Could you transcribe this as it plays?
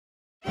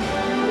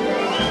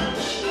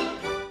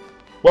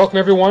Welcome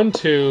everyone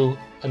to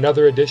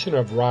another edition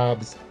of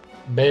Rob's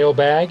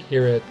Mailbag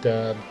here at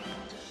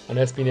on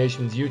SB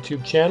Nation's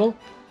YouTube channel.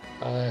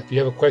 If you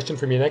have a question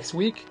for me next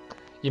week,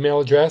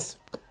 email address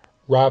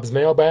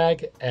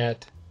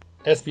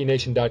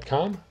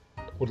robsmailbag@sbnation.com.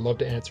 Would love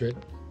to answer it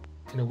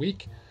in a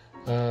week.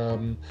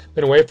 Been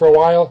away for a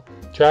while,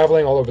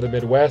 traveling all over the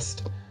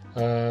Midwest,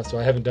 so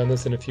I haven't done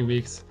this in a few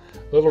weeks.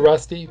 A little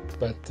rusty,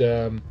 but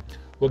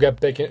we'll get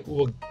back in.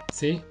 We'll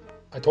see.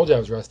 I told you I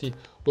was rusty.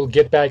 We'll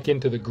get back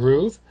into the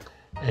groove,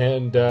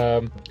 and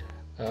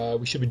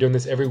we should be doing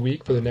this every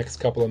week for the next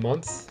couple of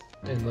months,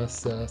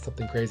 unless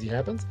something crazy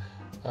happens.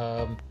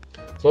 So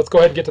let's go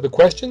ahead and get to the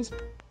questions.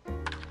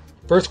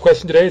 First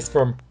question today is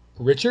from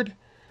Richard.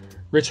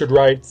 Richard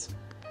writes,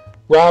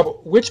 Rob,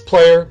 which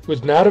player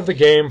who's been out of the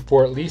game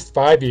for at least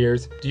 5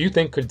 years do you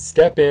think could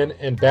step in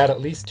and bat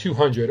at least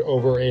 200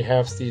 over a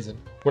half season?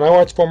 When I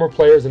watch former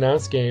players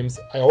announce games,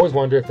 I always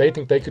wonder if they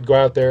think they could go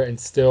out there and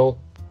still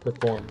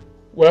perform.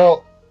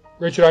 Well,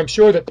 Richard, I'm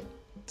sure that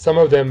some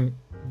of them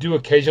do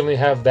occasionally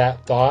have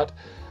that thought.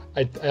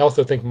 I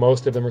also think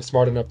most of them are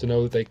smart enough to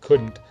know that they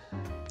couldn't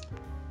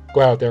go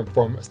out there and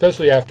perform,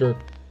 especially after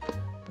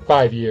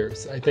 5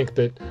 years. I think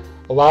that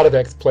a lot of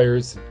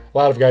ex-players, a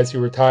lot of guys who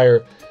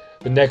retire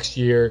the next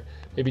year,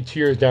 maybe 2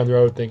 years down the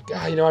road, think,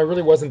 I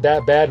really wasn't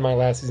that bad in my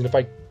last season.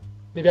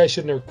 Maybe I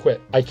shouldn't have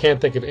quit. I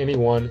can't think of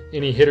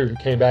any hitter who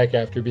came back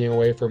after being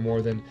away for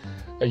more than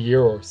a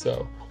year or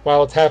so.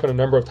 While it's happened a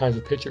number of times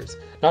with pitchers.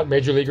 Not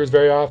major leaguers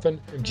very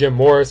often. Jim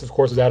Morris, of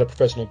course, was out of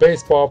professional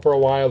baseball for a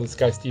while. This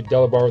guy Steve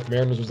Delabar with the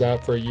Mariners was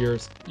out for a year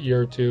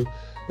or two.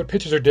 But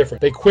pitchers are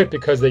different. They quit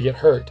because they get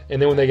hurt.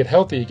 And then when they get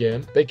healthy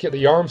again,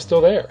 the arm's still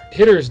there.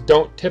 Hitters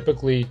don't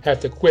typically have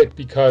to quit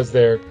because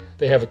they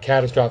have a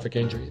catastrophic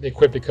injury. They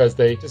quit because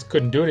they just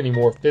couldn't do it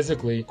anymore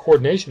physically,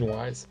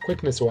 coordination-wise,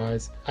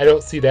 quickness-wise. I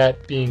don't see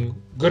that being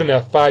good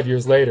enough 5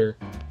 years later.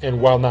 And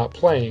while not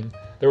playing,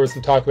 there was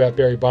some talk about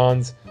Barry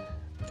Bonds.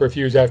 For a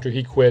few years after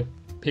he quit,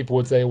 people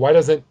would say, why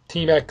doesn't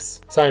Team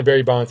X sign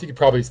Barry Bonds? He could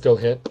probably still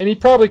hit. And he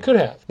probably could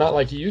have. Not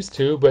like he used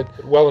to,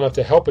 but well enough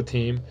to help a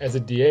team as a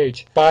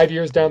DH. 5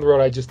 years down the road,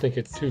 I just think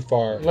it's too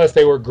far. Unless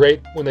they were great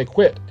when they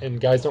quit.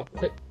 And guys don't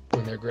quit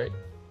when they're great.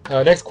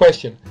 Next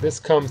question. This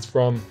comes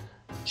from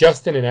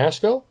Justin in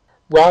Asheville.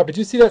 Rob, did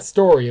you see that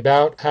story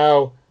about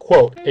how,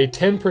 quote, a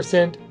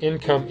 10%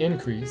 income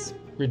increase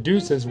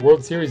reduces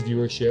World Series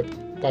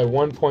viewership by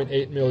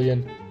 1.8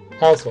 million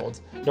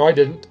households? No, I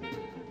didn't.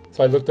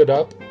 So I looked it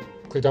up,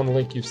 clicked on the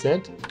link you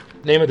sent.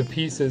 Name of the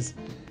piece is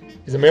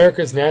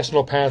America's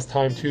National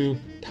Pastime Too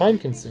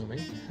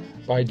Time-Consuming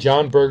by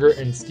John Berger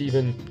and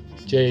Stephen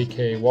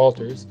J.K.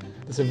 Walters.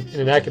 This is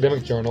in an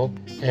academic journal,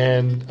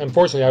 and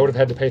unfortunately I would have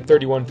had to pay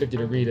 $31.50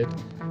 to read it,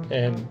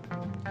 and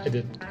I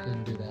didn't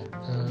do that.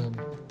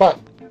 But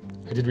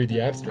I did read the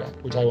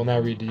abstract, which I will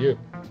now read to you.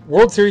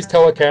 World Series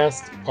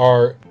telecasts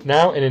are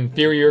now an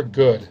inferior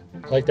good.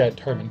 I like that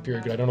term,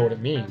 inferior good. I don't know what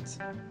it means,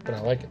 but I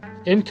like it.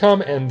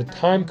 Income and the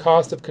time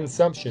cost of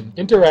consumption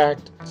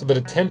interact so that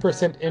a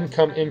 10%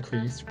 income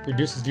increase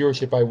reduces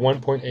viewership by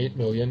 1.8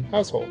 million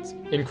households.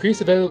 Increased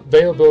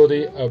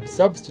availability of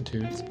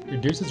substitutes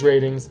reduces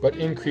ratings, but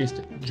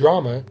increased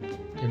drama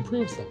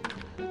improves them.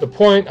 The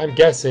point, I'm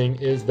guessing,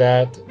 is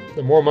that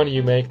the more money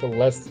you make, the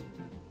less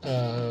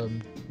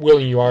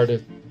willing you are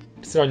to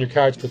sit on your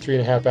couch for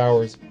 3.5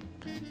 hours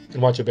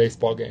and watch a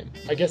baseball game.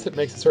 I guess it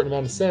makes a certain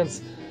amount of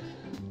sense.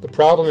 The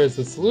problem is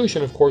the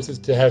solution, of course, is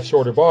to have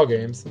shorter ball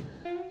games.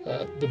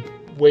 The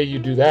way you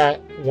do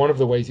that, one of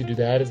the ways you do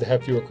that, is to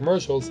have fewer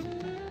commercials,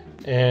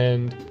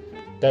 and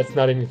that's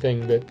not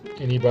anything that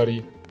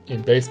anybody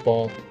in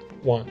baseball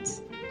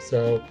wants.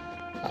 So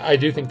I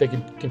do think they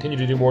could continue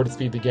to do more to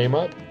speed the game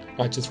up,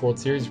 not just World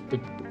Series, but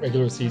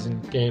regular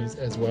season games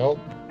as well.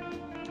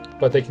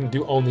 But they can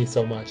do only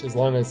so much. As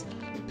long as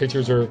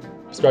pitchers are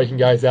striking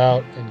guys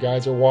out and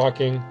guys are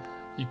walking,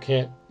 you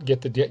can't get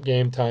the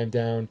game time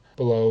down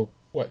below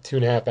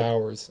 2.5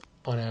 hours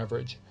on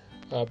average.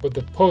 But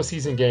the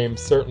postseason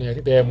games, certainly, I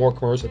think they have more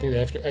commercials. I think they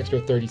have extra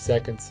 30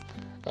 seconds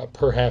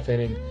per half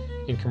inning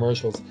in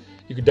commercials.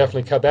 You could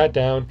definitely cut that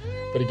down,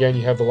 but again,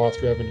 you have the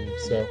lost revenue.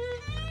 So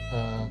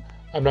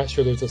I'm not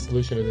sure there's a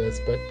solution to this,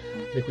 but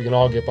I think we can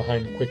all get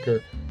behind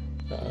quicker,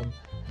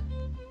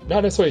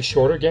 not necessarily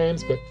shorter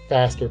games, but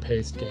faster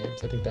paced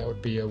games. I think that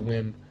would be a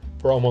win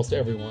for almost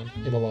everyone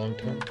in the long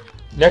term.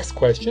 Next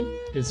question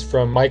is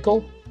from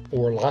Michael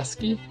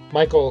Orlowski.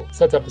 Michael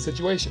sets up a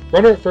situation.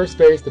 Runner at first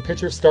base, the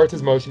pitcher starts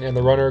his motion and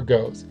the runner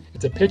goes.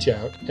 It's a pitch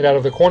out, and out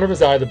of the corner of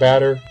his eye, the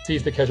batter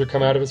sees the catcher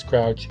come out of his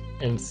crouch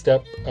and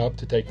step up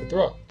to take the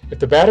throw. If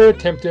the batter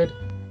attempted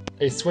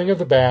a swing of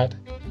the bat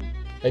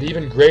that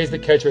even grazed the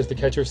catcher as the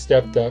catcher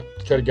stepped up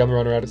to try to gun the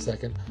runner out at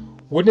second,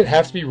 wouldn't it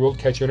have to be ruled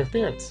catcher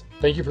interference?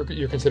 Thank you for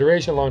your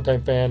consideration,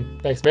 longtime fan.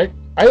 Thanks, Mick.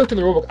 I looked in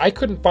the rulebook. I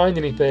couldn't find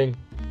anything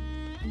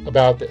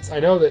about this. I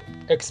know that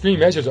extreme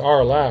measures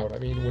are allowed. I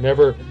mean,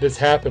 whenever this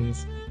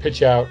happens,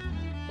 pitch out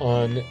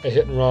on a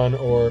hit and run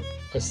or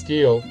a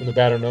steal, when the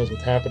batter knows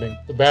what's happening,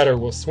 the batter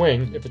will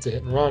swing if it's a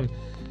hit and run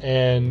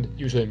and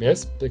usually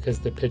miss because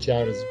the pitch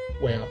out is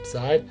way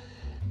outside.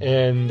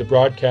 and the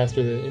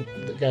broadcaster,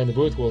 the guy in the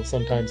booth, will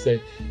sometimes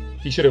say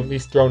he should have at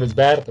least thrown his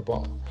bat at the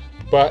ball.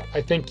 But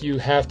I think you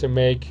have to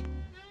make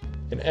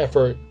an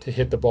effort to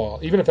hit the ball.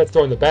 Even if that's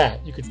throwing the bat,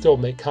 you could still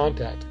make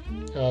contact.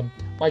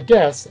 My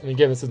guess, and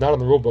again, this is not on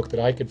the rule book that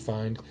I could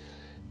find,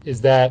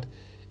 is that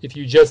if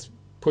you just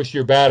push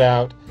your bat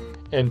out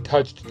and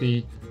touched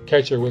the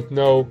catcher with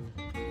no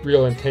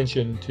real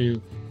intention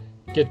to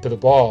get to the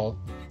ball,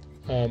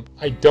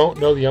 I don't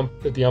know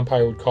that the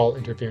umpire would call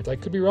interference. I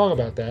could be wrong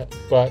about that,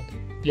 but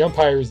the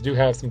umpires do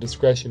have some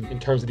discretion in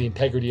terms of the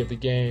integrity of the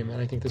game,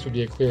 and I think this would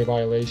be a clear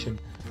violation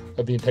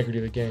of the integrity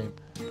of the game.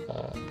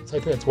 So I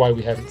think that's why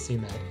we haven't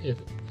seen that,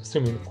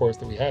 assuming, of course,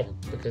 that we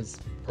haven't, because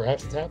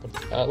perhaps it's happened.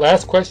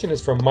 Last question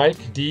is from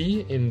Mike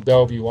D. in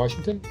Bellevue,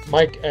 Washington.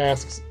 Mike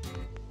asks,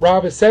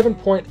 Rob, is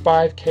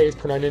 7.5 Ks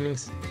per 9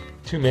 innings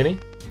too many?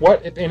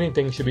 What, if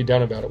anything, should be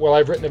done about it? Well,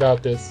 I've written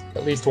about this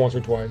at least once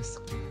or twice.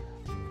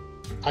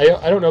 I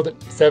don't know that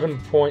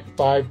 7.5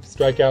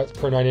 strikeouts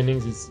per 9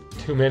 innings is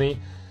too many.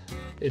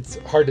 It's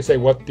hard to say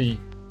what the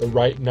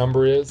right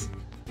number is.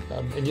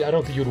 And I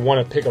don't think you'd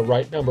want to pick a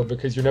right number,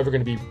 because you're never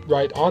going to be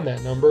right on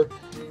that number,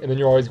 and then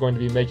you're always going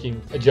to be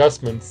making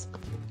adjustments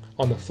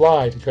on the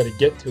fly to try to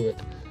get to it.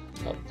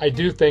 I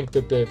do think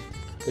that the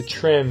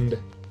trend,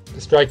 the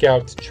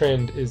strikeouts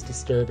trend, is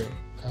disturbing.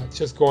 It's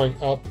just going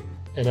up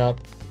and up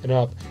and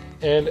up.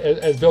 And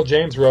as Bill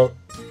James wrote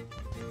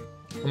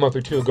a month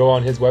or two ago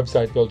on his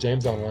website, Bill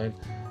James Online,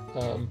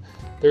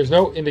 there's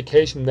no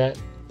indication that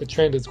the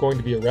trend is going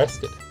to be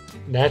arrested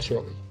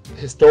naturally.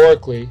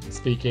 Historically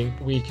speaking,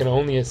 we can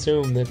only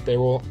assume that there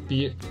will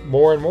be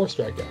more and more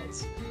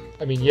strikeouts.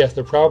 I mean, yes,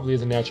 there probably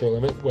is a natural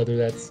limit, whether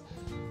that's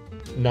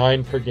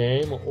 9 per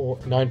game, or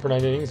 9 per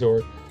 9 innings,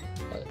 or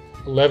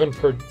 11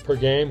 per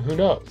game, who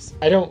knows?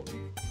 I don't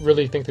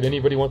really think that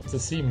anybody wants to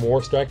see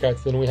more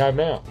strikeouts than we have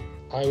now.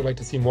 I would like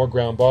to see more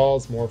ground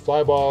balls, more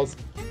fly balls,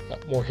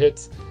 more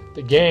hits.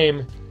 The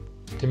game,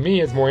 to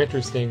me, is more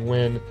interesting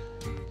when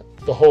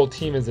the whole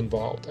team is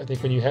involved. I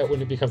think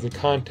when it becomes a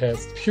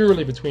contest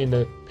purely between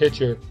the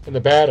pitcher and the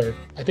batter,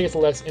 I think it's a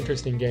less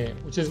interesting game.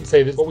 Which isn't to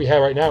say that what we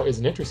have right now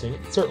isn't interesting.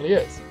 It certainly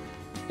is.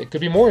 It could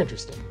be more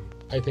interesting,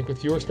 I think,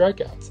 with fewer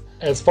strikeouts.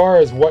 As far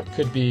as what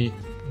could be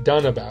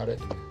done about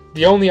it,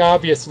 the only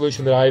obvious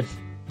solution that I've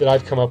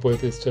come up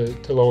with is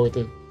to lower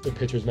the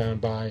pitcher's mound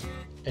by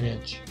an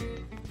inch.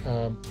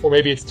 Or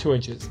maybe it's 2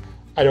 inches.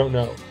 I don't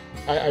know.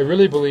 I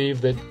really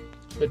believe that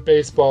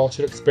baseball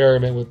should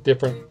experiment with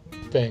different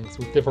things,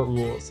 with different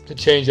rules, to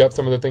change up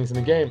some of the things in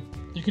the game.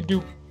 You could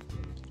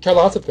try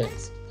lots of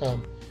things. You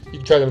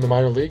can try them in the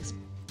minor leagues.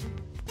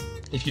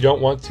 If you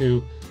don't want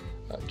to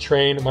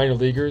train minor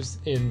leaguers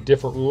in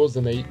different rules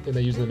than they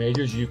use in the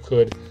majors, you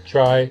could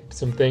try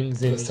some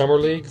things in the summer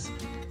leagues,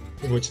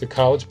 in which the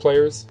college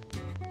players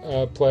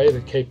play, the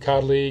Cape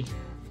Cod League.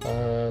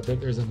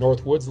 There's a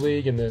North Woods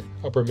League in the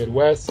upper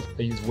Midwest.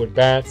 They use wood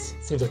bats.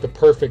 Seems like the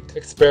perfect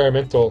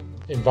experimental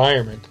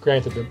environment.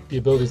 Granted, the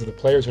abilities of the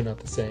players are not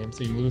the same,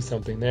 so you lose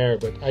something there,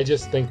 but I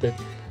just think that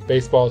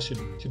baseball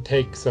should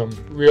take some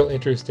real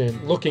interest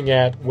in looking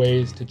at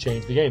ways to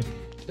change the game,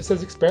 just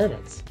as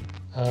experiments.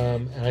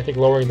 And I think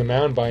lowering the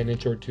mound by an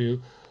inch or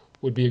two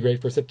would be a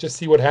great first step. Just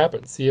see what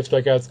happens. See if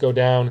strikeouts go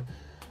down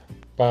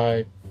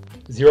by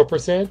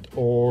 0%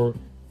 or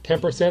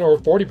 10% or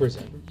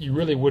 40%. You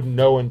really wouldn't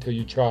know until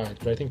you tried,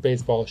 but I think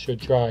baseball should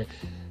try.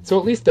 So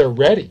at least they're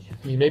ready. I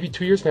mean, maybe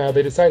 2 years from now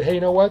they decide, hey,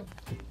 you know what?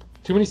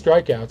 Too many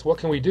strikeouts. What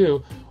can we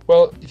do?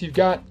 Well, if you've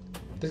got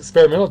the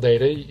experimental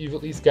data, you've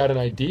at least got an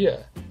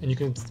idea, and you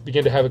can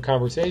begin to have a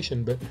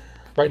conversation. But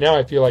right now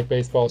I feel like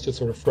baseball is just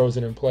sort of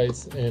frozen in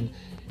place and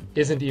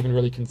isn't even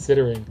really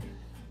considering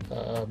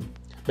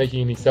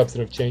making any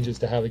substantive changes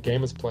to how the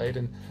game is played.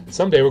 And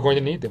someday we're going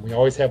to need them. We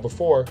always have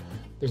before.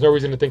 There's no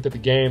reason to think that the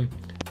game,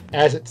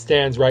 as it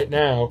stands right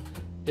now,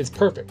 is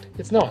perfect.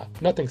 It's not.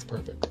 Nothing's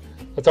perfect.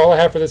 That's all I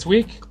have for this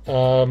week.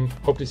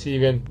 Hope to see you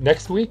again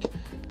next week.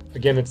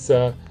 Again, this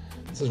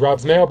is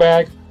Rob's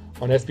Mailbag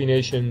on SB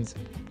Nation's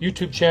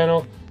YouTube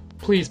channel.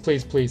 Please,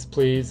 please, please,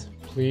 please,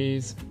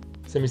 please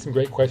send me some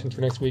great questions for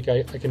next week.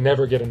 I can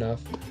never get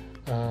enough.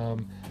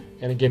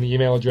 And again, the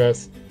email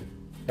address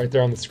right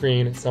there on the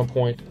screen at some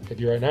point,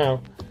 maybe right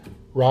now,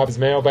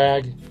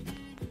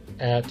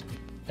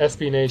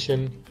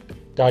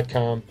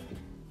 robsmailbag@sbnation.com.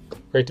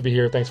 Great to be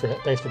here. Thanks for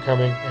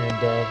coming,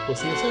 and we'll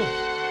see you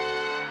soon.